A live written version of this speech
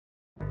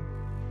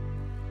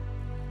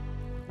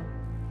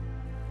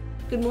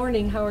Good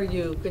morning. How are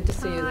you? Good to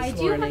see you this morning.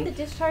 Do you have the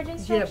discharge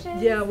instructions?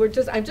 Yeah.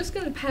 I'm just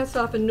going to pass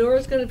off, and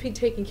Nora's going to be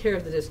taking care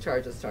of the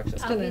discharge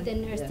instructions. I'll be the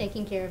nurse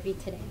taking care of you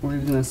today. We're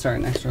going to start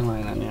an extra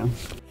line on you.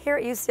 Here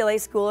at UCLA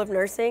School of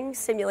Nursing,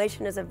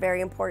 simulation is a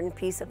very important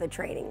piece of the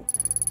training.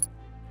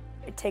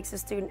 It takes a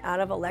student out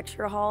of a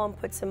lecture hall and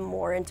puts them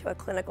more into a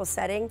clinical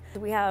setting.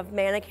 We have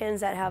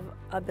mannequins that have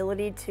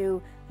ability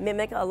to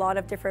mimic a lot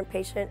of different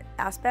patient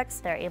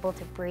aspects. They're able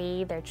to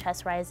breathe, their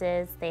chest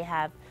rises, they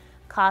have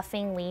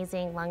coughing,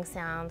 wheezing, lung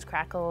sounds,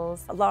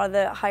 crackles. A lot of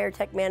the higher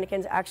tech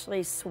mannequins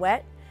actually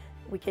sweat.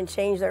 We can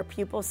change their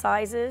pupil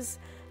sizes,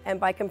 and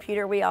by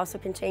computer we also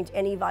can change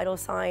any vital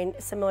sign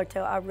similar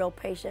to a real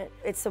patient.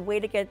 It's a way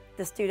to get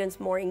the students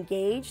more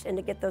engaged and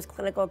to get those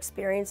clinical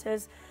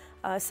experiences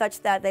such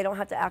that they don't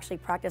have to actually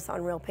practice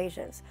on real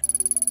patients.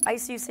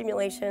 ICU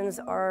simulations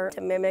are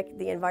to mimic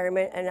the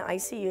environment in an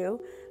ICU,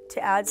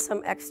 to add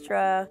some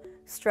extra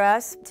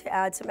stress, to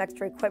add some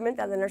extra equipment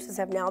that the nurses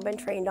have now been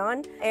trained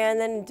on, and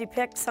then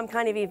depict some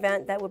kind of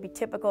event that would be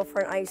typical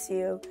for an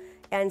ICU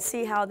and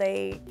see how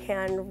they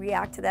can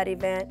react to that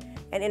event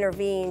and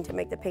intervene to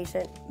make the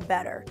patient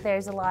better.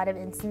 There's a lot of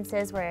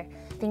instances where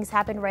things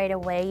happen right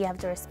away, you have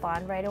to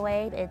respond right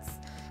away. It's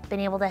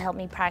been able to help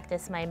me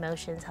practice my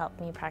emotions, help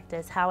me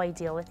practice how I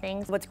deal with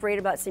things. What's great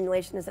about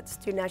simulation is that the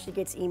student actually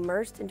gets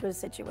immersed into a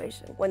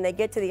situation. When they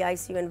get to the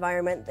ICU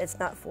environment, it's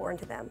not foreign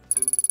to them.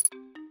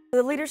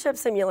 The leadership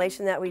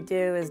simulation that we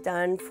do is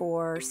done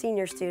for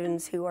senior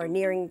students who are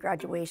nearing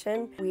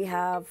graduation. We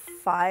have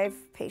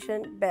 5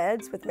 patient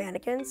beds with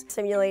mannequins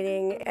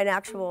simulating an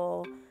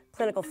actual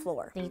clinical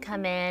floor. You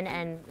come in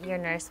and your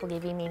nurse will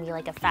give you maybe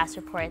like a fast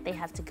report. They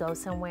have to go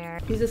somewhere.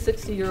 He's a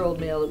 60-year-old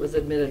male that was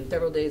admitted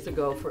several days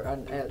ago for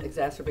an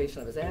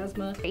exacerbation of his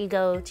asthma. You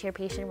go to your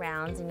patient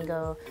rounds and you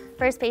go,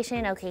 first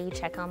patient, okay, you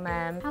check on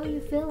them. How are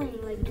you feeling?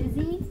 Like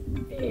dizzy?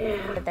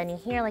 Yeah. But then you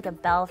hear like a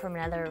bell from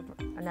another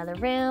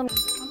room.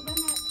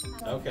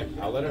 Okay,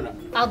 I'll let her know.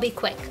 I'll be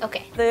quick,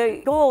 okay.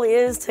 The goal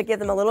is to give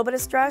them a little bit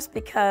of stress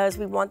because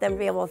we want them to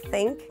be able to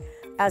think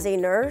as a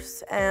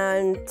nurse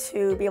and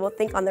to be able to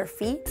think on their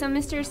feet. So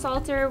Mr.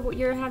 Salter,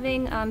 you're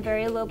having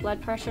very low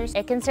blood pressure.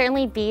 It can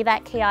certainly be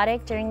that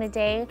chaotic during the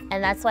day,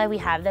 and that's why we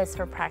have this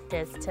for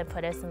practice, to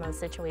put us in those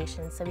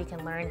situations so we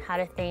can learn how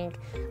to think,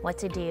 what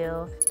to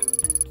do.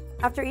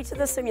 After each of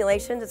the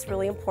simulations, it's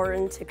really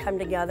important to come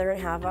together and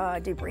have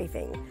a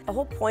debriefing. The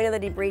whole point of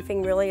the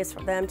debriefing really is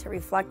for them to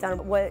reflect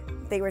on what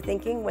they were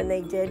thinking when they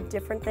did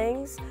different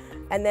things,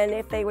 and then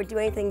if they would do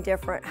anything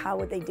different, how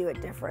would they do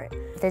it different?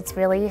 It's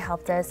really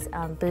helped us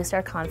boost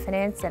our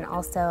confidence and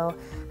also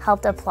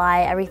helped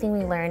apply everything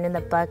we learned in the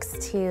books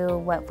to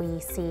what we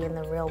see in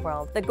the real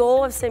world. The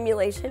goal of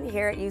simulation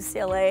here at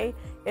UCLA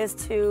is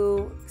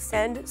to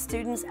send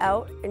students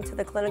out into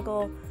the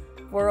clinical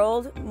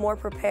world more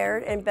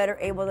prepared and better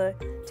able to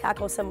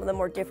tackle some of the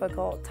more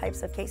difficult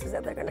types of cases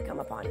that they're going to come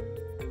upon.